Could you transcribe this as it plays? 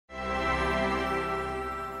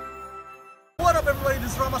up, everybody?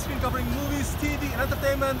 This is Rama Screen covering movies, TV, and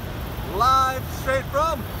entertainment live straight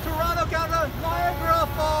from Toronto, Canada, Niagara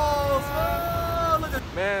Falls. Oh, look at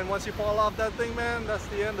man, once you fall off that thing, man, that's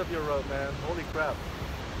the end of your road, man. Holy crap.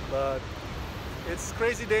 But it's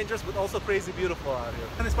crazy dangerous, but also crazy beautiful out here.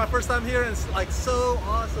 And it's my first time here, and it's like so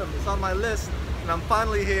awesome. It's on my list, and I'm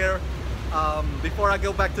finally here before I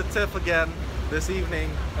go back to TIFF again this evening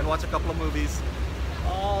and watch a couple of movies.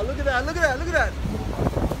 Oh, look at that, look at that, look at that.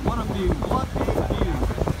 What a view, what a view.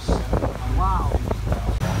 Wow.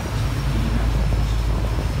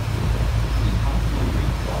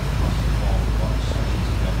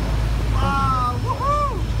 Wow,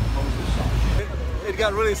 woohoo! It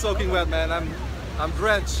got really soaking wet, man. I'm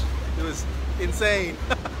drenched. It was insane.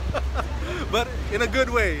 But in a good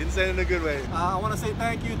way, insane in a good way. I want to say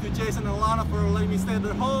thank you to Jason and Alana for letting me stay at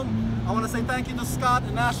their home. I want to say thank you to Scott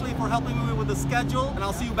and Ashley for helping me with the schedule. And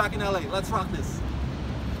I'll see you back in LA. Let's rock this.